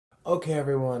Okay,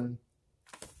 everyone.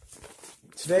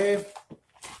 Today,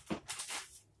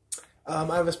 I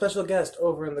have a special guest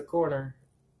over in the corner.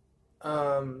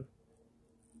 Um,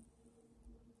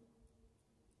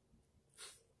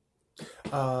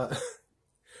 uh,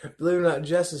 Believe it or not,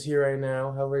 Jess is here right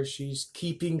now. However, she's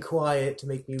keeping quiet to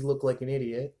make me look like an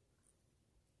idiot.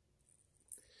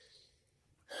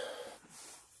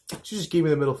 She just gave me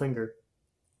the middle finger.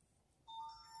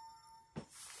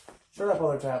 Shut up,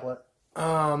 other tablet.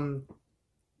 Um,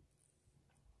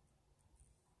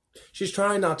 she's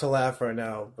trying not to laugh right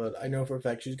now, but I know for a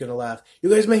fact she's gonna laugh. You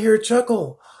guys may hear a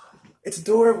chuckle. It's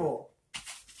adorable.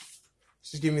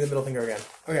 She's giving me the middle finger again.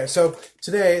 Okay, so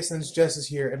today, since Jess is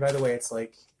here, and by the way, it's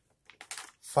like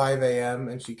 5 a.m.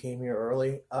 and she came here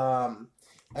early. I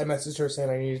messaged her saying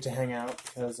I needed to hang out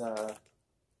because I'm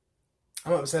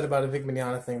upset about a Vic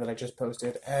Mignogna thing that I just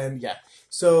posted. And yeah,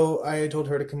 so I told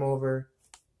her to come over.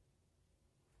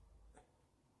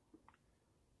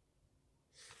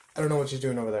 I don't know what she's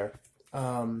doing over there.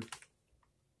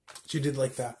 She did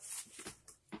like that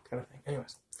kind of thing.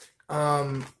 Anyways,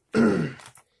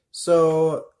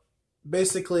 so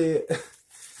basically,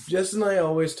 Jess and I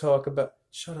always talk about.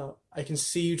 Shut up! I can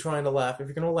see you trying to laugh. If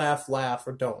you're gonna laugh, laugh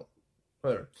or don't.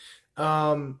 Whatever.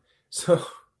 So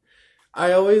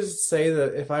I always say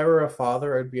that if I were a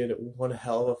father, I'd be one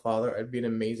hell of a father. I'd be an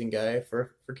amazing guy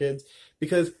for kids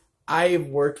because I've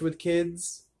worked with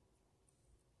kids.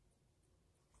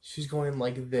 She's going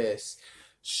like this.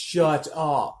 Shut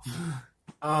up.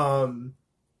 Um,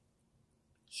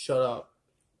 Shut up.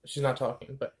 She's not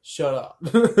talking, but shut up.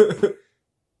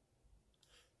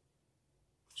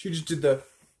 She just did the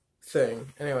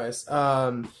thing. Anyways,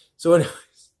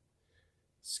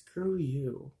 screw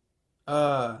you.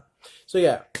 So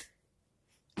yeah.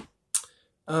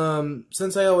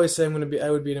 Since I always say I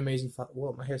would be an amazing father.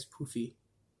 Whoa, my hair's poofy.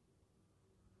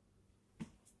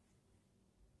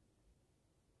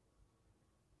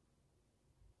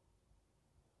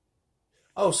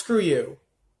 Oh, screw you.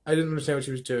 I didn't understand what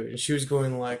she was doing. She was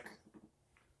going like,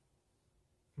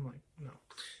 I'm like, no.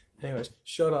 Anyways,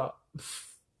 shut up.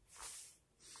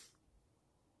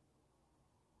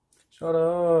 Shut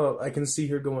up. I can see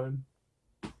her going.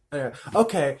 Anyway,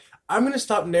 okay, I'm gonna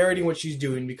stop narrating what she's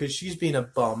doing because she's being a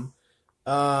bum.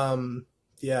 Um,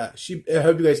 yeah, I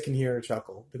hope you guys can hear her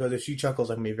chuckle because if she chuckles,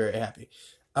 I'm gonna be very happy.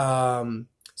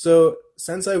 So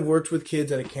since I've worked with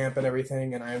kids at a camp and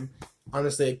everything, and I'm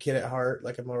honestly a kid at heart,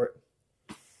 like I'm already.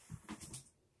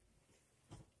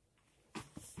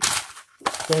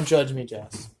 Don't judge me,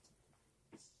 Jess.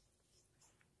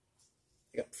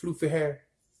 I got floofy hair.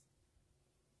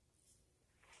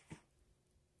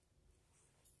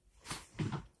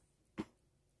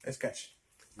 Nice catch.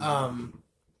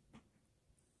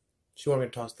 She wanted me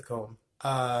to toss the comb.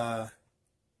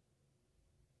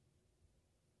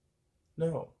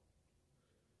 No.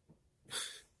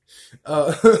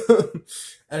 Uh,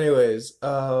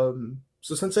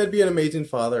 so since I'd be an amazing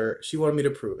father, she wanted me to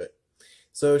prove it.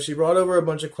 So she brought over a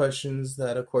bunch of questions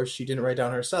that, of course, she didn't write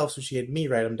down herself, so she had me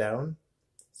write them down.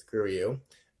 Screw you.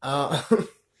 Uh,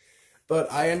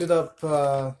 but I ended up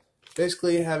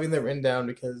basically having them written down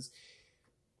because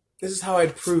this is how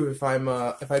I'd prove if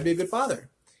I'd be a good father,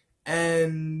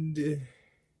 and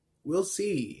we'll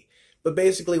see. But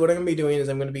basically, what I'm gonna be doing is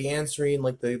I'm gonna be answering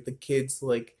like the kids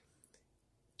like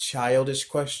childish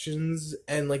questions,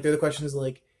 and like they're the questions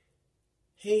like,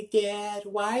 "Hey, Dad,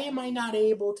 why am I not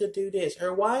able to do this?"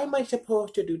 Or "Why am I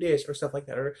supposed to do this?" Or stuff like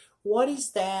that, or "What is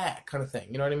that?" kind of thing.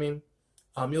 You know what I mean?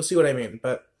 You'll see what I mean.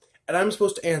 And I'm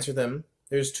supposed to answer them.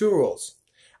 There's two rules.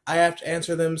 I have to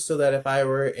answer them so that if I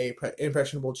were a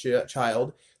impressionable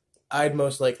child, I'd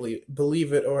most likely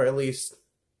believe it or at least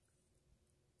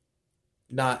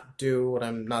not do what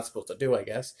I'm not supposed to do, I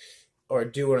guess, or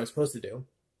do what I'm supposed to do.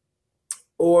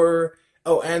 Or,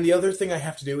 oh, and the other thing I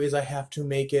have to do is I have to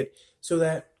make it so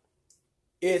that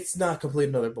it's not complete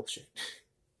another bullshit.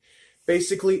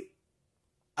 Basically,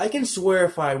 I can swear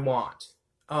if I want.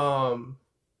 You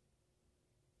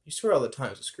swear all the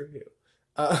time, so screw you.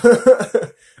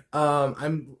 Uh,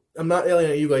 I'm not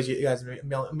yelling at you guys. You guys are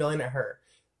yelling at her.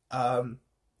 Um,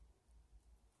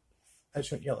 I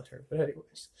shouldn't yell at her, but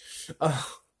anyways, uh,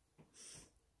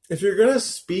 if you're gonna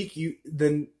speak,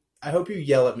 then I hope you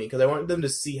yell at me because I want them to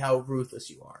see how ruthless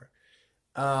you are.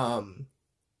 Um,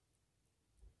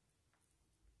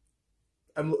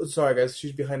 I'm sorry, guys.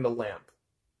 She's behind a lamp.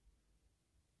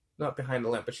 Not behind a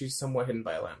lamp, but she's somewhat hidden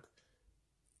by a lamp.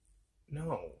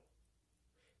 No,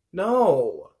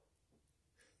 no,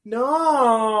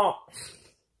 no.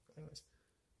 Anyways,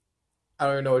 I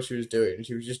don't even know what she was doing.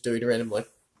 She was just doing random like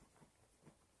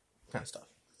kind of stuff.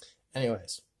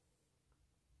 Anyways,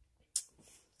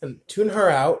 and tune her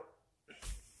out.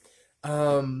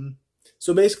 Um,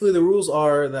 so basically, the rules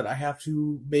are that I have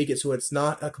to make it so it's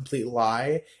not a complete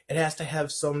lie. It has to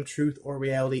have some truth or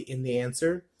reality in the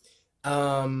answer.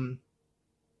 Um,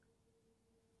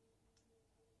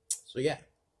 so yeah.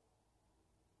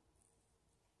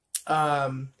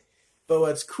 Um, but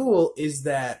what's cool is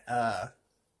that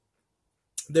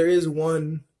there is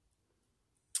one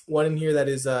in here that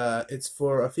is it's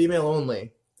for a female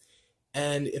only.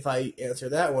 And if I answer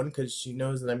that one, because she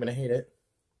knows that I'm gonna hate it,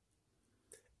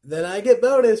 then I get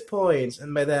bonus points.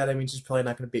 And by that I mean she's probably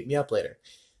not gonna beat me up later.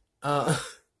 Uh,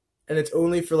 and it's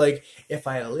only for like if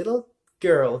I had a little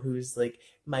girl who's like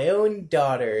my own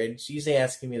daughter and she's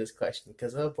asking me this question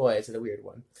because oh boy, is it a weird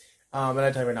one. And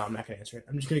I tell her no, I'm not gonna answer it.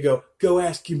 I'm just gonna go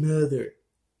ask your mother.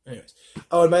 Anyways.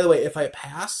 Oh, and by the way, if I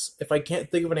pass, if I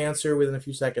can't think of an answer within a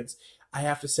few seconds, I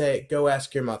have to say, go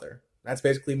ask your mother. That's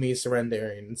basically me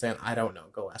surrendering and saying, I don't know,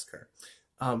 go ask her.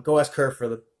 Go ask her for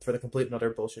the complete and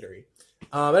utter bullshittery.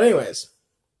 But anyways,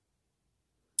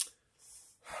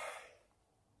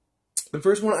 the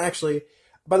first one actually,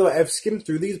 by the way, I've skimmed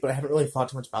through these, but I haven't really thought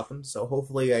too much about them, so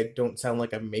hopefully I don't sound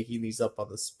like I'm making these up on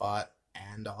the spot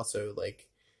and also like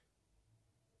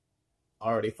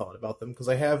already thought about them because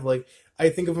I have like I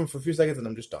think of them for a few seconds and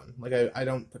I'm just done. Like I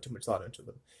don't put too much thought into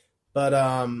them. But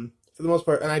for the most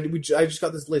part, and I just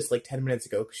got this list like 10 minutes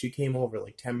ago because she came over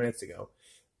like 10 minutes ago.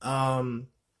 Um,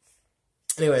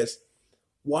 anyways,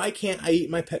 why can't I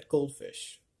eat my pet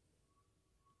goldfish?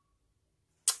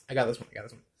 I got this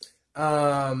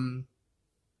one.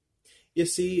 You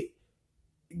see,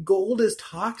 gold is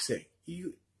toxic.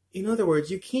 In other words,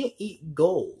 you can't eat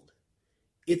gold.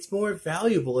 It's more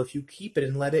valuable if you keep it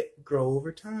and let it grow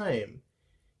over time.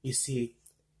 You see,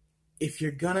 if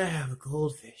you're gonna have a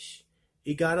goldfish,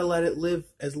 you gotta let it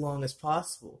live as long as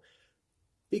possible.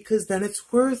 Because then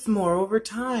it's worth more over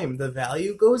time. The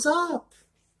value goes up.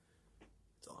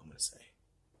 That's all I'm gonna say.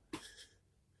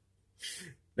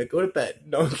 Now go to bed.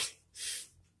 No.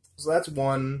 So that's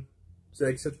one. So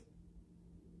except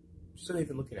she's not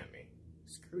even looking at me.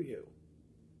 Screw you.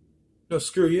 No,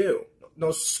 screw you.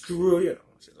 No, screw you.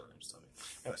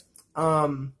 Anyways,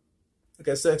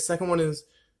 okay, so the second one is,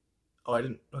 oh, I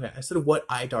didn't, okay, I said what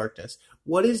darkness.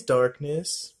 What is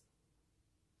darkness?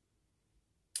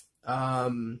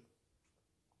 Come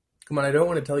on, I don't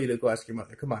want to tell you to go ask your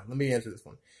mother. Come on, let me answer this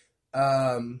one.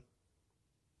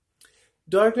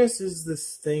 Darkness is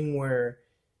this thing where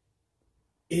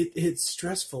it's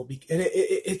stressful, and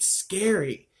it's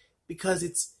scary, because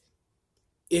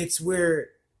it's where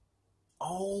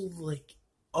all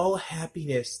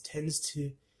happiness tends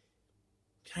to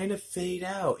kind of fade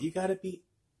out. You gotta be...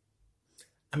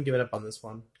 I'm giving up on this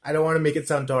one. I don't want to make it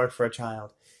sound dark for a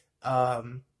child. If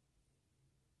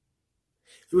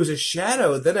it was a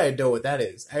shadow, then I'd know what that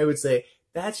is. I would say,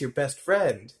 that's your best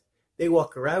friend. They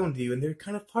walk around you and they're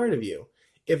kind of part of you.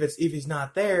 If he's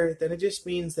not there, then it just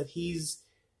means that he's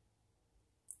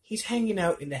hanging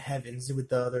out in the heavens with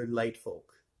the other light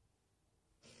folk.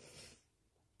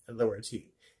 In other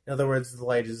words, the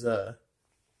light is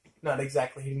not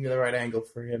exactly hitting the right angle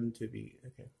for him to be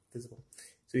visible.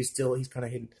 So he's kind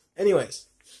of hidden. Anyways,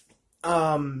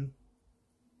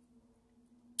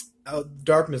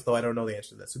 darkness though, I don't know the answer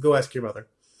to that. So go ask your mother.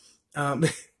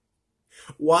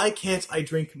 Why can't I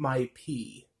drink my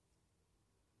pee?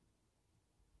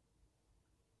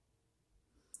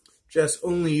 Jess,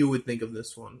 only you would think of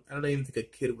this one. I don't even think a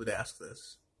kid would ask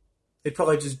this. They'd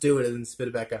probably just do it and then spit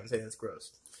it back out and say that's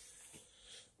gross.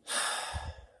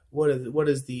 What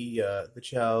is the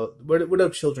child? What do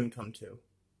children come to?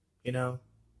 You know.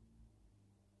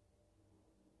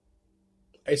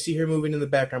 I see her moving in the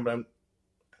background, but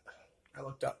I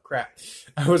looked up. Crap.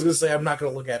 I was gonna say I'm not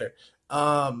gonna look at her.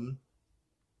 Oh,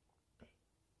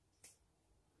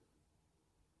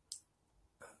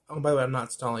 by the way, I'm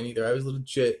not stalling either. I was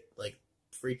legit like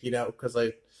freaking out because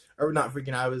or not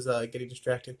freaking out. I was getting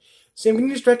distracted. See, I'm getting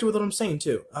distracted with what I'm saying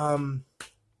too.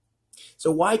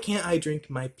 So why can't I drink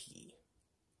my pee?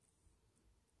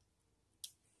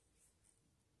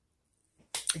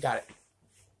 I got it.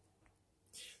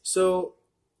 So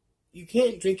you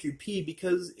can't drink your pee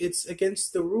because it's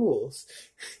against the rules.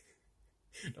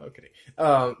 No, I'm kidding.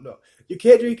 No, you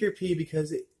can't drink your pee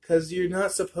because you're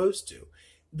not supposed to.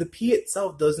 The P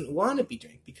itself doesn't want to be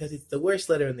drank because it's the worst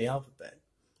letter in the alphabet.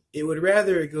 It would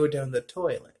rather go down the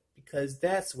toilet because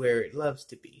that's where it loves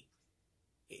to be.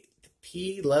 The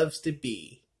P loves to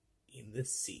be in the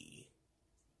sea.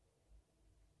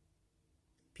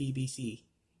 PBC.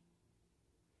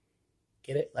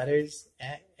 Get it? Letters?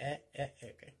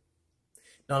 Okay.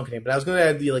 No, I'm kidding. But I was going to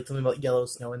add something about yellow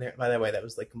snow in there. By the way, that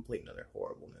was like complete and utter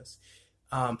horribleness.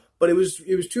 But it was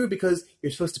true because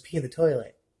you're supposed to pee in the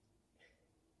toilet,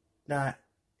 not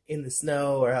in the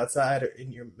snow or outside or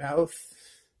in your mouth.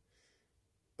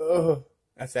 Oh,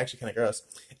 that's actually kind of gross.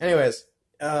 Anyways,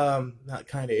 not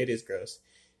kind of, it is gross.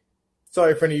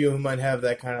 Sorry for any of you who might have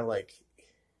that kind of like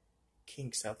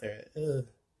kinks out there. Ugh.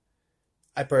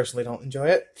 I personally don't enjoy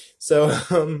it. So,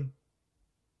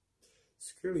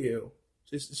 screw you.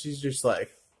 She's just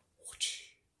like,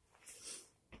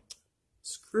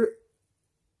 screw.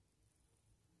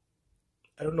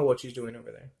 I don't know what she's doing over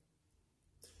there.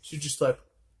 She's just like,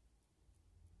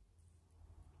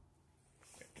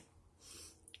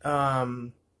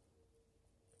 um,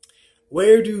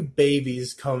 where do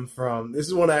babies come from? This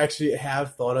is one I actually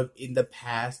have thought of in the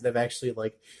past, and I've actually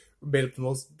like made up the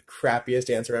most crappiest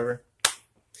answer ever.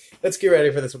 Let's get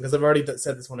ready for this one because I've already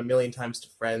said this one a million times to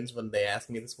friends when they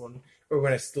ask me this one, or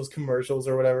when I see those commercials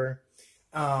or whatever.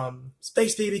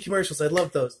 Space baby commercials, I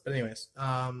love those. But anyways,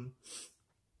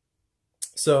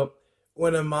 so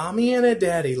when a mommy and a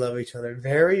daddy love each other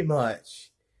very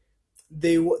much,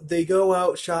 they go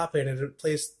out shopping at a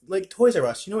place like Toys R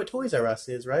Us. You know what Toys R Us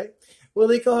is, right? Well,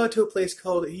 they go out to a place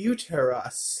called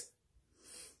Uterus,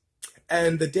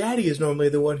 and the daddy is normally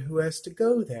the one who has to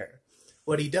go there.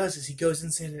 What he does is he goes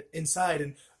inside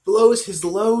and blows his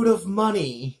load of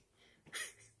money,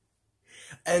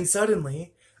 and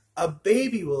suddenly a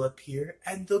baby will appear,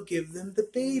 and they'll give them the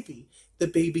baby. The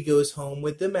baby goes home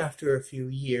with them after a few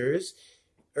years,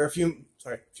 or a few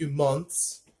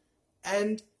months,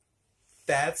 and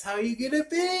that's how you get a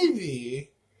baby.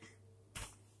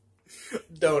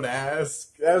 Don't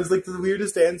ask. That was like the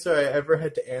weirdest answer I ever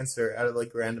had to answer out of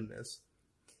like randomness.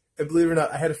 And believe it or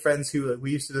not, I had friends who like,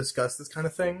 we used to discuss this kind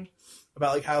of thing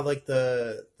about like how like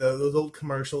the those old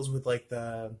commercials with like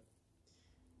the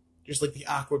just like the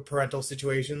awkward parental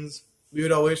situations. We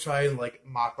would always try and like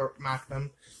mock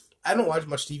them. I don't watch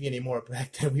much TV anymore, but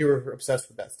back then we were obsessed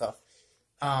with that stuff.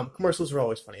 Commercials were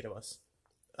always funny to us.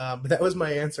 But that was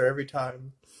my answer every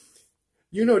time.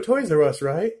 You know Toys R Us,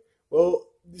 right? Well,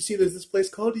 you see there's this place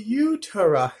called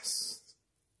Uterus.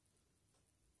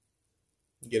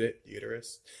 Get it?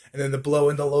 Uterus. And then the blow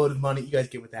and the load of money. You guys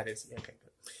get what that is. Yeah, okay,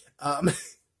 good.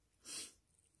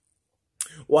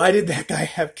 Why did that guy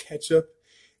have ketchup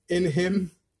in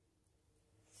him?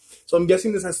 So I'm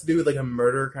guessing this has to do with like a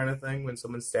murder kind of thing when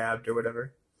someone's stabbed or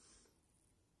whatever.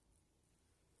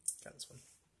 Got this one.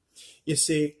 You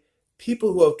see,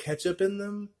 people who have ketchup in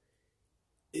them,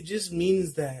 it just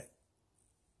means that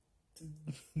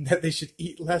they should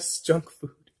eat less junk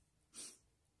food.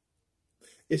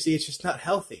 You see, it's just not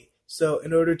healthy. So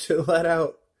in order to let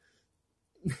out...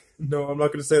 No, I'm not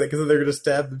going to say that because they're going to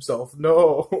stab themselves.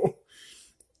 No.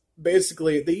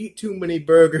 Basically, they eat too many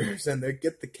burgers and they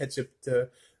get the ketchup to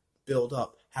build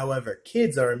up. However,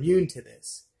 kids are immune to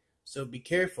this. So be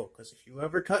careful, because if you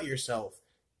ever cut yourself,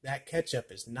 that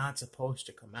ketchup is not supposed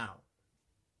to come out.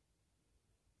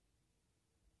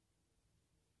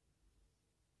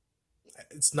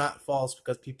 It's not false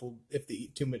because people, if they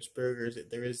eat too much burgers,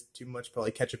 there is too much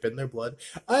probably ketchup in their blood.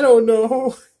 I don't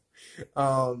know.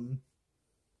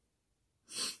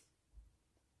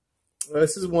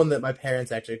 This is one that my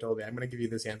parents actually told me. I'm going to give you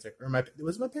this answer. Or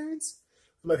was it my parents?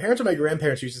 My parents or my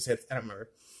grandparents used to say it. I don't remember.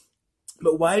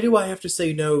 But why do I have to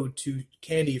say no to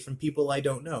candy from people I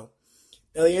don't know?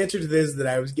 Now, the answer to this that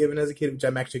I was given as a kid, which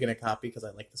I'm actually going to copy because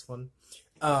I like this one.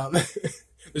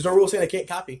 There's no rule saying I can't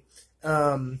copy.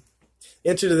 The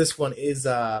answer to this one is,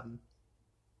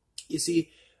 you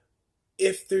see,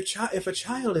 if a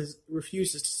child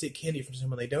refuses to take candy from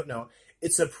someone they don't know,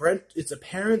 it's a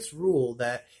parent's rule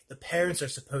that the parents are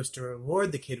supposed to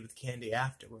reward the kid with candy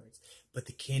afterwards. But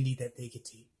the candy that they get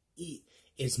to eat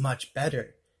is much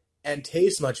better and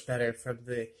tastes much better from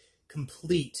the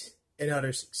complete and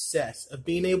utter success of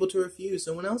being able to refuse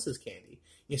someone else's candy.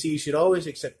 You see, you should always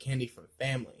accept candy from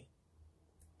family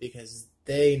because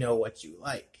they know what you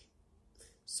like.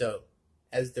 So,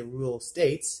 as the rule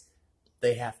states,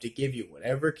 they have to give you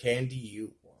whatever candy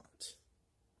you want.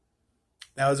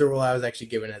 That was a rule I was actually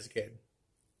given as a kid.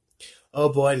 Oh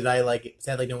boy, did I like it.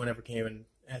 Sadly, no one ever came and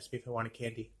asked me if I wanted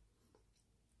candy.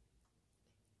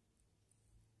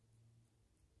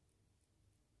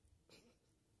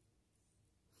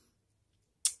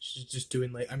 She's just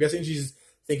doing like, I'm guessing she's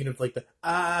thinking of like the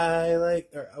I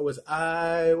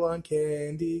want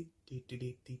candy.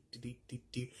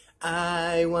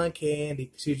 I want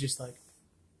candy. She's just like,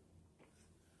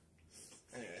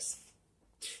 anyways.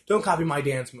 Don't copy my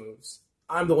dance moves.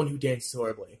 I'm the one who dances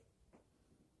horribly.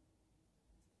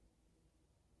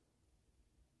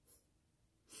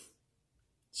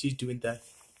 She's doing that.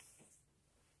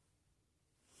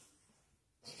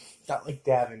 Not like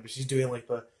dabbing, but she's doing like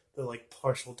the like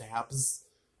partial dabs.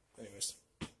 Anyways,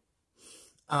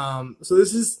 so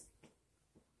this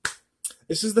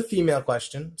is the female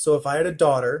question. So if I had a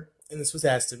daughter and this was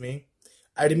asked of me,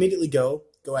 I'd immediately go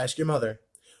ask your mother.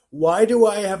 Why do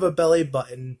I have a belly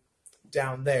button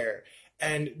down there?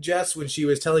 And Jess, when she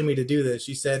was telling me to do this,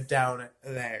 she said down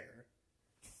there.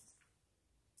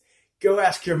 Go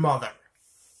ask your mother.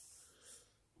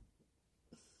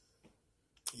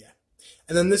 Yeah.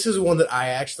 And then this is one that I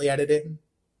actually added in.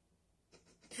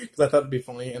 Because I thought it'd be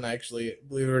funny, and I actually,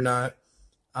 believe it or not,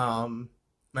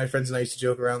 my friends and I used to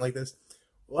joke around like this.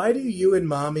 Why do you and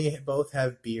mommy both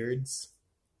have beards?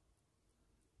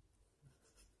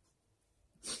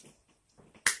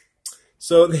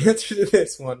 So the answer to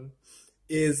this one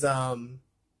is, believe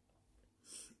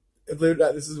it or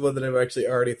not, this is one that I've actually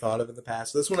already thought of in the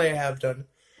past. So this one I have done.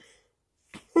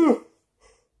 Oh,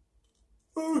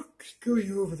 screw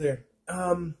you over there.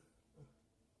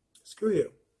 Screw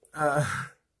you.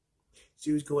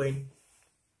 She was going,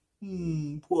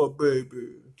 poor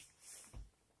baby.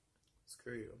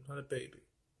 Screw you, I'm not a baby.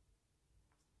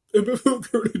 I'm a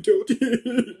grown adult.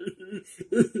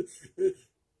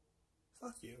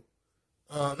 Fuck you.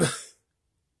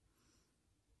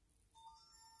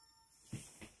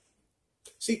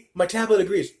 See, my tablet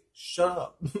agrees. Shut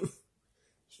up.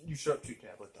 You shut up, too,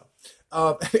 tablet,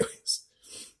 though. Anyways.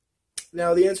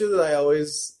 Now, the answer that I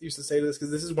always used to say to this,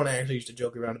 because this is one I actually used to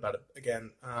joke around about it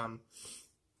again,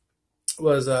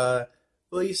 was, well,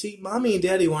 you see, mommy and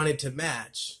daddy wanted to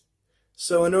match.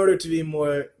 So in order to be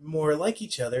more like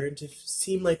each other and to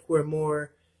seem like we're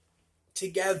more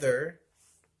together,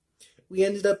 we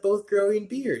ended up both growing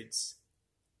beards.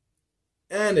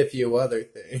 And a few other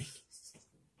things.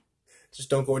 Just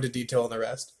don't go into detail on the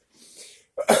rest.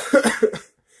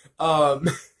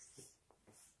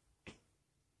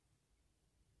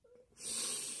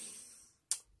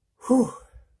 Whew.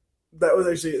 That was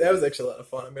actually a lot of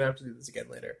fun. I'm gonna have to do this again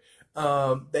later.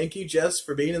 Thank you, Jess,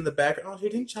 for being in the background. Oh, she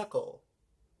didn't chuckle.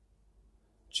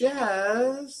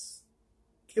 Jess,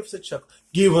 give us a chuckle.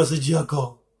 Give us a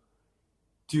chuckle.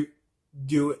 Do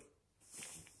it.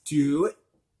 Do it.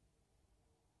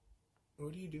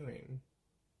 What are you doing?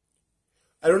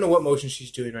 I don't know what motion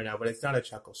she's doing right now, but it's not a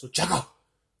chuckle. So chuckle.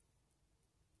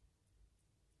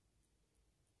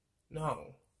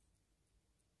 No.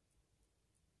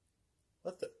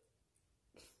 What the?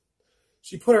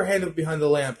 She put her hand up behind the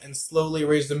lamp and slowly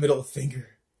raised the middle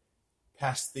finger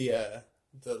past the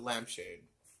lampshade.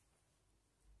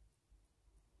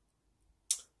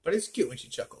 But it's cute when she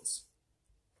chuckles.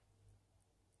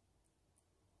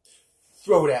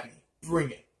 Throw it at me. Bring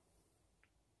it.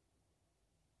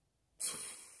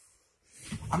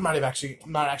 I'm not actually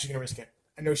gonna risk it.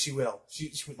 I know she will.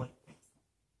 She went like.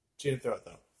 She didn't throw it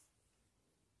though.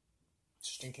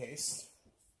 Just in case.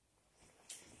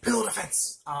 Pillow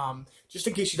defense. Just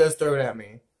in case she does throw it at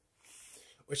me,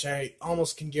 which I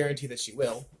almost can guarantee that she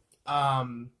will.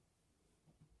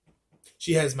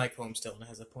 She has my comb still and it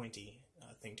has a pointy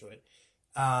thing to it.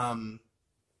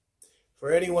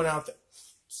 For anyone out there,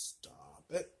 stop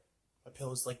it. My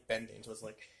pillow's like bending, so it's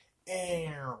like,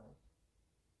 ow.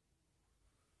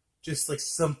 Just like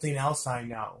something else I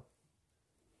know.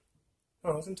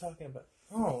 Oh, I wasn't talking about.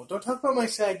 Oh, don't talk about my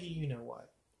saggy. You know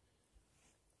what?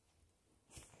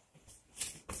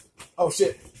 Oh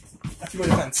shit! I threw my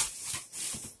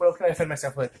defense. What else can I defend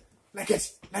myself with? Naked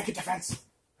defense.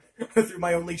 I threw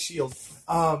my only shield.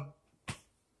 Oh,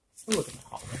 look at my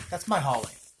hallway. That's my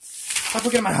hallway. Stop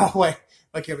looking at my hallway.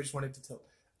 My camera just wanted to tilt.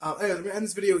 Anyway, I'm gonna end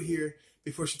this video here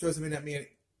before she throws something at me and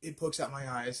it pokes out my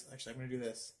eyes. Actually, I'm gonna do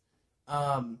this.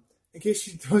 In case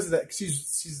she throws it at,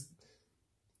 she's.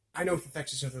 I know for a fact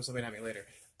she's gonna throw something at me later.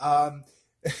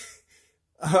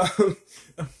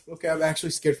 Okay, I'm actually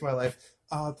scared for my life.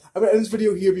 I'm gonna end this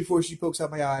video here before she pokes out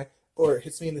my eye or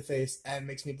hits me in the face and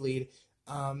makes me bleed.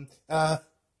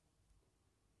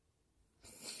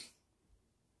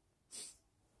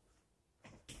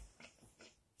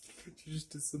 She just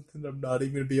did something I'm not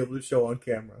even gonna be able to show on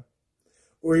camera,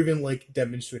 or even like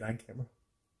demonstrate on camera.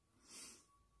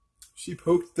 She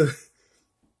poked the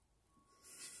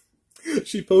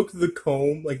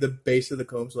comb, like the base of the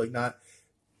comb, so like not.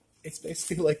 It's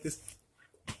basically like this.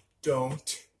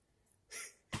 Don't.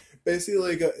 Basically,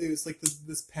 like it was like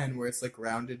this pen where it's like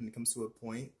rounded and it comes to a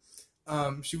point.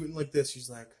 She went like this.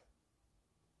 She's like.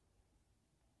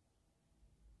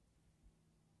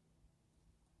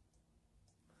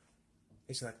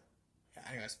 She's like. Yeah,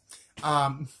 anyways.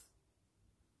 Oh,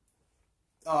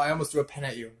 I almost threw a pen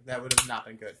at you. That would have not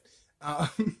been good. I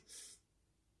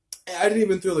didn't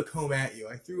even throw the comb at you.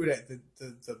 I threw it at the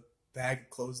bag of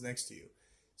clothes next to you.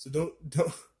 So don't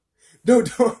No,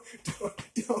 don't.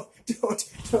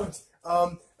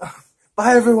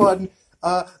 Bye everyone.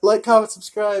 Like, comment,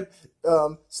 subscribe.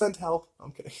 Send help.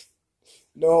 I'm kidding.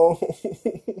 No,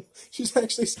 she's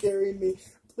actually scaring me.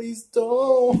 Please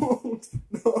don't.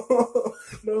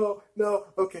 No.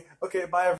 Okay. Bye everyone.